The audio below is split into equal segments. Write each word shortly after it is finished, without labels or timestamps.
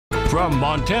From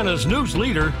Montana's news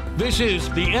leader, this is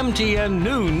the MTN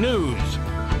Noon News.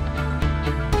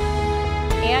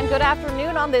 And good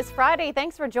afternoon on this Friday.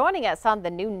 Thanks for joining us on the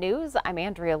Noon News. I'm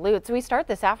Andrea Lutz. We start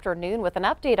this afternoon with an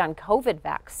update on COVID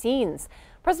vaccines.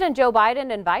 President Joe Biden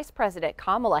and Vice President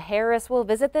Kamala Harris will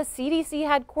visit the CDC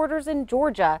headquarters in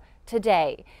Georgia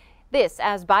today. This,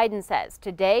 as Biden says,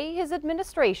 today his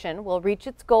administration will reach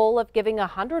its goal of giving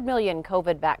 100 million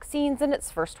COVID vaccines in its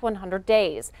first 100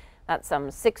 days. That's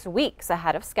some 6 weeks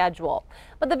ahead of schedule.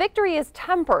 But the victory is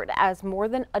tempered as more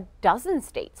than a dozen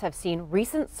states have seen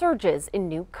recent surges in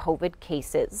new COVID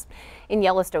cases. In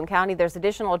Yellowstone County, there's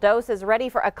additional doses ready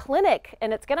for a clinic,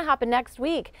 and it's going to happen next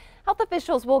week. Health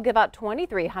officials will give out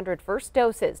 2,300 first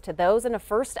doses to those in a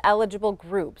first eligible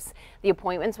groups. The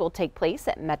appointments will take place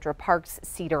at Metro Park's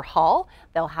Cedar Hall.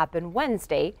 They'll happen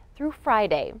Wednesday through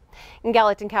Friday. In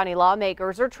Gallatin County,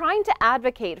 lawmakers are trying to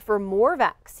advocate for more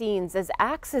vaccines as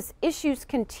access issues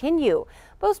continue.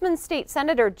 Bozeman State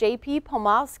Senator J.P.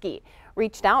 Pomowski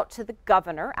reached out to the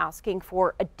governor asking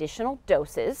for additional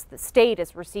doses. The state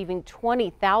is receiving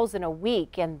 20,000 a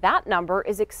week, and that number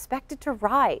is expected to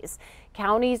rise.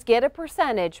 Counties get a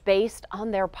percentage based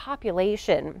on their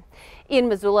population. In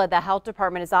Missoula, the health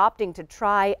department is opting to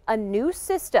try a new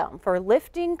system for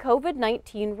lifting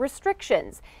COVID-19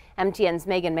 restrictions. MTN's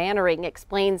Megan Mannering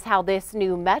explains how this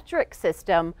new metric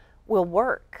system will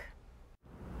work.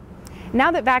 Now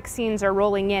that vaccines are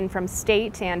rolling in from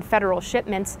state and federal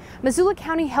shipments, Missoula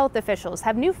County health officials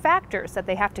have new factors that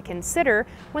they have to consider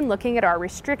when looking at our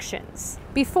restrictions.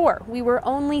 Before, we were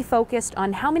only focused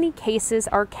on how many cases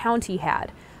our county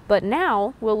had, but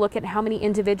now we'll look at how many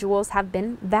individuals have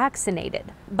been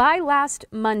vaccinated. By last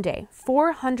Monday,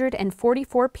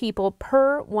 444 people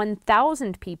per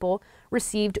 1,000 people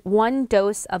received one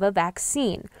dose of a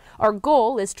vaccine. Our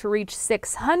goal is to reach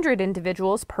 600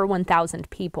 individuals per 1,000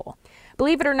 people.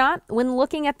 Believe it or not, when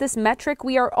looking at this metric,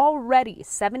 we are already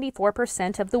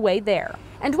 74% of the way there.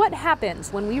 And what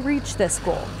happens when we reach this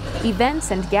goal?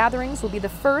 Events and gatherings will be the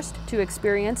first to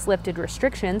experience lifted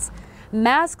restrictions.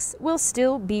 Masks will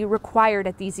still be required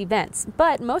at these events,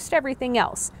 but most everything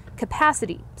else,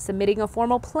 capacity, submitting a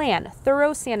formal plan,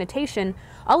 thorough sanitation,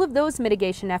 all of those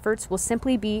mitigation efforts will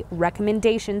simply be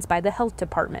recommendations by the health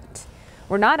department.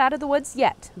 We're not out of the woods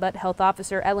yet, but Health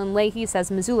Officer Ellen Leahy says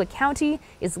Missoula County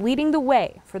is leading the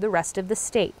way for the rest of the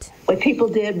state. What people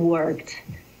did worked.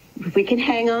 If we can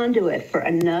hang on to it for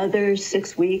another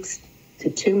 6 weeks to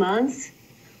 2 months,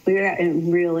 we're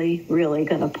really, really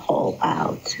going to pull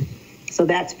out. So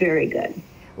that's very good.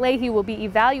 Leahy will be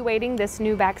evaluating this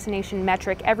new vaccination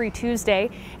metric every Tuesday,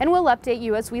 and we'll update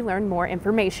you as we learn more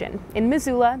information. In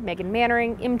Missoula, Megan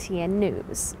Mannering, MTN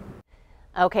News.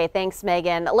 Okay, thanks,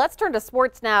 Megan. Let's turn to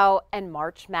sports now and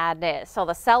March Madness. So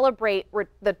to celebrate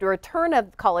the return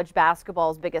of college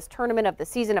basketball's biggest tournament of the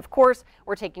season, of course,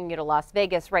 we're taking you to Las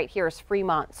Vegas. Right here is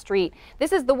Fremont Street.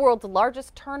 This is the world's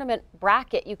largest tournament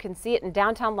bracket. You can see it in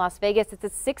downtown Las Vegas. It's a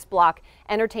 6-block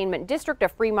entertainment district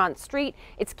of Fremont Street.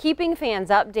 It's keeping fans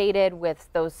updated with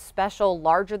those special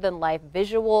larger-than-life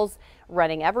visuals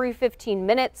running every 15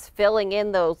 minutes, filling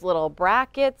in those little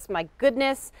brackets. My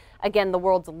goodness. Again, the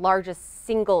world's largest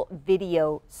single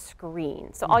video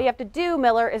screen. So all you have to do,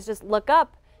 Miller, is just look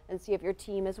up and see if your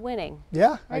team is winning.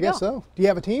 Yeah, I guess so. Do you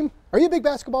have a team? Are you a big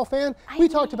basketball fan? We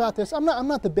talked about this. I'm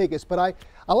not the biggest, but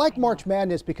I like March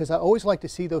Madness because I always like to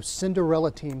see those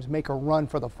Cinderella teams make a run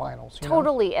for the finals.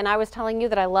 Totally. And I was telling you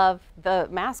that I love the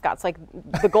mascots, like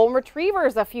the Golden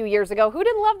Retrievers a few years ago. Who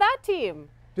didn't love that team?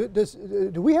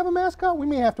 Do we have a mascot? We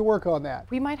may have to work on that.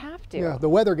 We might have to. Yeah, the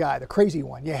weather guy, the crazy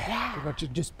one. Yeah.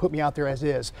 Just put me out there as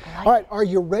is. All right, are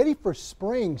you ready for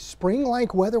spring?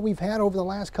 Spring-like weather we've had over the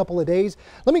last couple of days.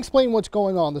 Let me explain what's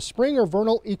going on. The spring or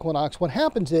vernal equinox, what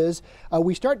happens is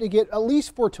we start to get, at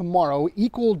least for tomorrow,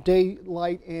 equal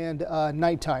daylight and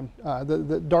nighttime,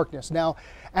 the darkness. Now,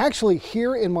 actually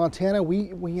here in Montana,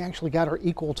 we actually got our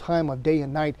equal time of day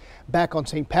and night back on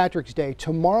St. Patrick's Day.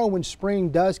 Tomorrow when spring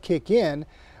does kick in,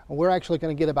 we're actually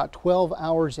going to get about 12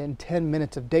 hours and 10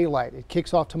 minutes of daylight. It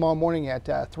kicks off tomorrow morning at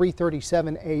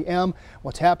 3:37 a.m.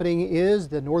 What's happening is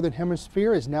the northern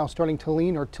hemisphere is now starting to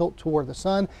lean or tilt toward the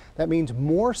sun. That means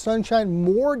more sunshine,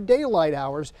 more daylight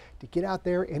hours to get out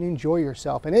there and enjoy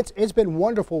yourself. And it's been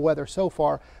wonderful weather so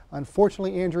far.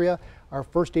 Unfortunately, Andrea, Our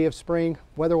first day of spring,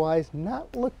 weather-wise,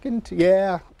 not looking too,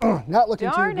 not looking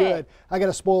too good. I got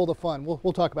to spoil the fun.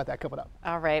 We'll talk about that coming up.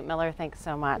 All right, Miller, thanks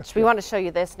so much. We want to show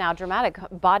you this now. Dramatic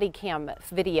body cam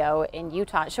video in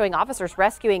Utah showing officers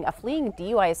rescuing a fleeing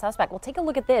DUI suspect. Well, take a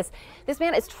look at this. This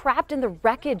man is trapped in the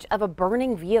wreckage of a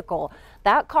burning vehicle.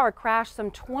 That car crashed some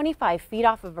 25 feet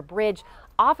off of a bridge.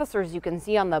 Officers, you can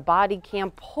see on the body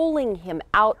cam, pulling him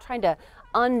out, trying to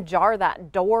unjar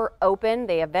that door open.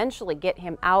 They eventually get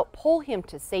him out, pull him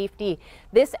to safety.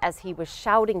 This as he was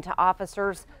shouting to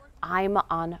officers, "I'm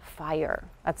on fire."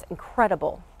 That's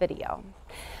incredible video.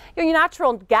 Your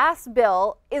natural gas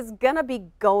bill is gonna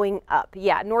be going up.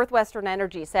 Yeah, Northwestern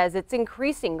Energy says it's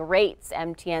increasing rates.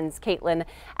 MTN's Caitlin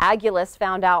Aguilas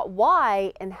found out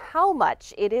why and how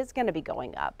much it is gonna be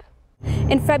going up.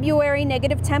 In February,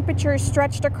 negative temperatures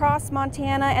stretched across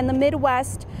Montana and the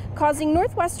Midwest, causing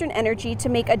Northwestern Energy to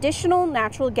make additional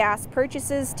natural gas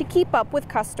purchases to keep up with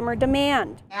customer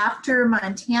demand. After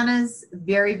Montana's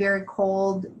very, very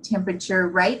cold temperature,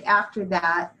 right after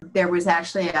that, there was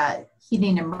actually a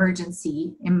heating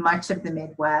emergency in much of the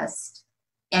Midwest,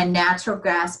 and natural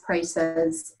gas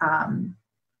prices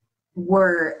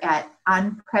were at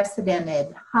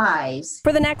unprecedented highs.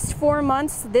 For the next 4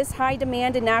 months, this high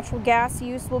demand in natural gas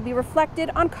use will be reflected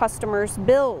on customers'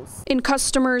 bills. In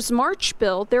customers' March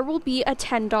bill, there will be a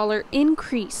 $10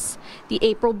 increase. The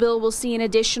April bill will see an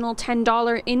additional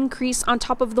 $10 increase on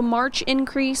top of the March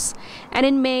increase. And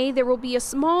in May, there will be a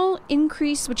small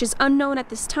increase, which is unknown at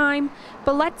this time,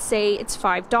 but let's say it's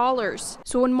 $5.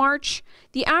 So in March,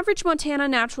 the average Montana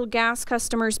natural gas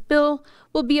customer's bill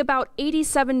will be about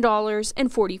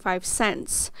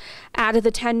 $87.45. Add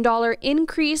the $10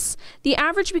 increase, the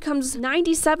average becomes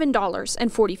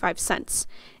 $97.45.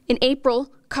 In April,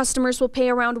 customers will pay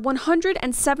around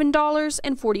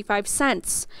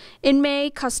 $107.45. In May,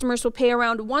 customers will pay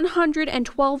around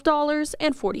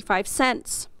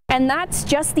 $112.45. And that's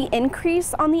just the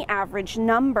increase on the average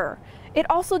number. It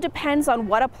also depends on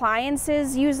what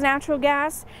appliances use natural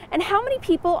gas and how many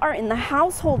people are in the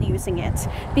household using it,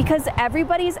 because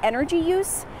everybody's energy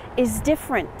use is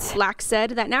different. Lack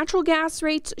said that natural gas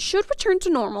rates should return to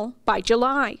normal by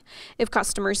July. If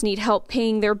customers need help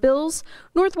paying their bills,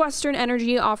 Northwestern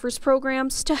Energy offers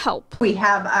programs to help. We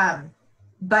have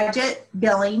budget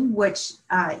billing, which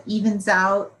evens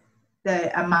out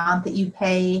the amount that you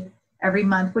pay every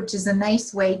month, which is a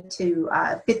nice way to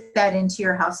fit that into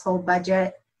your household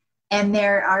budget. And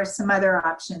there are some other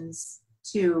options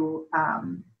too.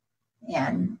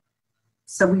 And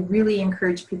so we really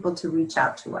encourage people to reach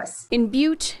out to us. In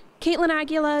Butte, Caitlin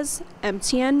Aguilas,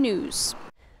 MTN News.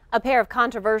 A pair of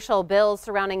controversial bills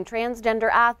surrounding transgender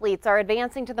athletes are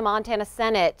advancing to the Montana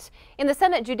Senate. In the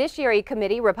Senate Judiciary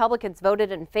Committee, Republicans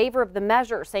voted in favor of the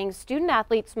measure, saying student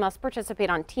athletes must participate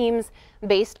on teams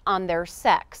based on their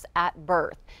sex at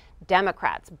birth.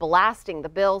 Democrats blasting the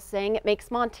bill, saying it makes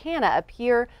Montana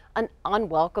appear an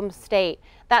unwelcome state.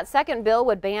 That second bill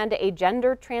would ban a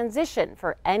gender transition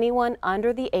for anyone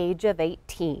under the age of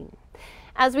 18.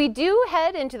 As we do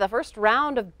head into the first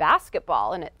round of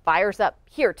basketball, and it fires up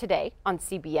here today on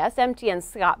CBS, MTN's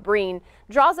Scott Breen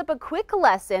draws up a quick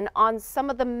lesson on some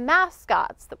of the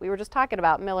mascots that we were just talking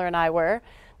about, Miller and I were,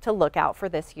 to look out for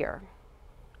this year.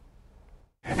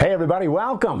 Hey everybody,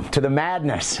 welcome to the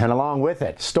madness, and along with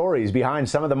it, stories behind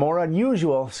some of the more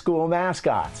unusual school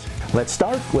mascots. Let's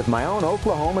start with my own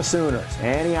Oklahoma Sooners.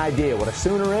 Any idea what a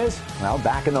Sooner is? Well,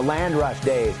 back in the land rush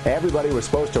days, everybody was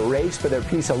supposed to race for their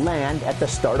piece of land at the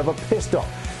start of a pistol.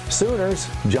 Sooners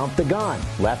jumped the gun,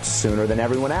 left sooner than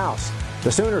everyone else.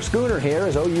 The Sooner Schooner here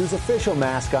is OU's official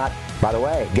mascot. By the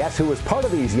way, guess who was part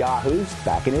of these yahoos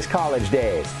back in his college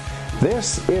days?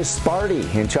 This is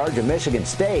Sparty, in charge of Michigan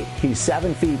State. He's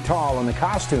 7 feet tall, and the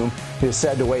costume is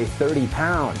said to weigh 30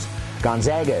 pounds.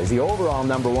 Gonzaga is the overall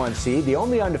 #1 seed, the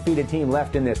only undefeated team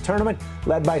left in this tournament,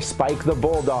 led by Spike the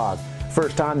Bulldog.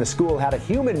 First time the school had a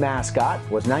human mascot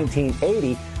was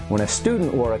 1980, when a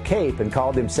student wore a cape and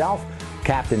called himself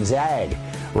Captain Zag.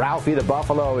 Ralphie the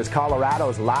Buffalo is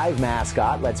Colorado's live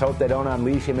mascot. Let's hope they don't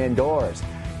unleash him indoors.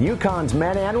 UConn's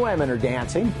men and women are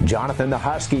dancing. Jonathan the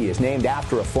Husky is named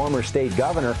after a former state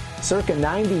governor. Circa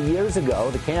 90 years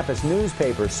ago, the campus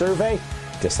newspaper survey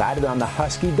decided on the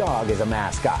Husky dog as a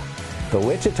mascot. The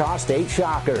Wichita State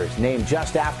Shockers, named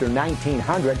just after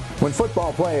 1900, when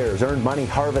football players earned money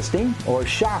harvesting or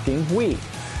shocking wheat.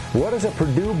 What is a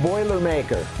Purdue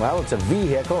Boilermaker? Well, it's a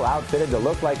vehicle outfitted to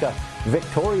look like a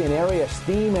Victorian-era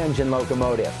steam engine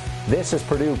locomotive. This is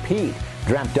Purdue Pete,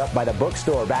 dreamt up by the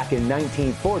bookstore back in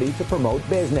 1940 to promote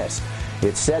business.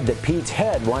 It's said that Pete's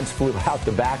head once flew out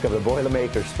the back of the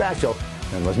Boilermaker special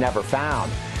and was never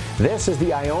found. This is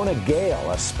the Iona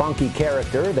Gale, a spunky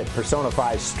character that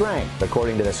personifies strength,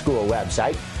 according to the school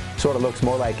website. Sort of looks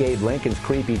more like Abe Lincoln's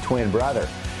creepy twin brother.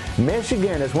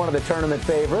 Michigan is one of the tournament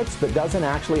favorites, but doesn't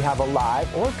actually have a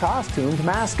live or costumed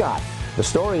mascot. The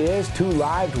story is 2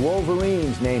 live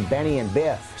Wolverines named Benny and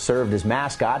Biff served as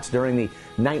mascots during the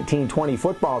 1920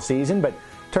 football season, but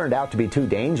turned out to be too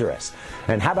dangerous.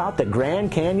 And how about the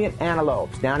Grand Canyon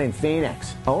Antelopes down in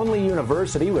Phoenix? Only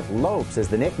university with Lopes as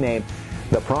the nickname.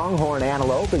 The pronghorn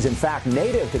antelope is in fact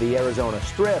native to the Arizona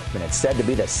Strip, and it's said to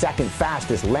be the 2nd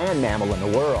fastest land mammal in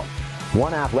the world.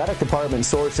 One athletic department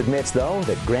source admits, though,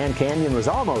 that Grand Canyon was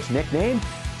almost nicknamed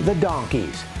the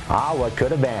Donkeys. Ah, what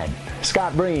could have been.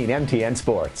 Scott Breen, MTN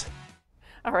Sports.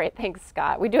 All right, thanks,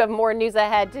 Scott. We do have more news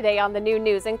ahead today on the New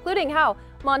News, including how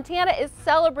Montana is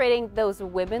celebrating those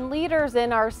women leaders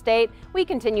in our state. We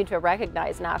continue to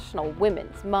recognize National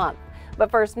Women's Month. But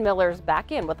first, Miller's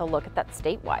back in with a look at that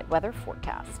statewide weather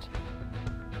forecast.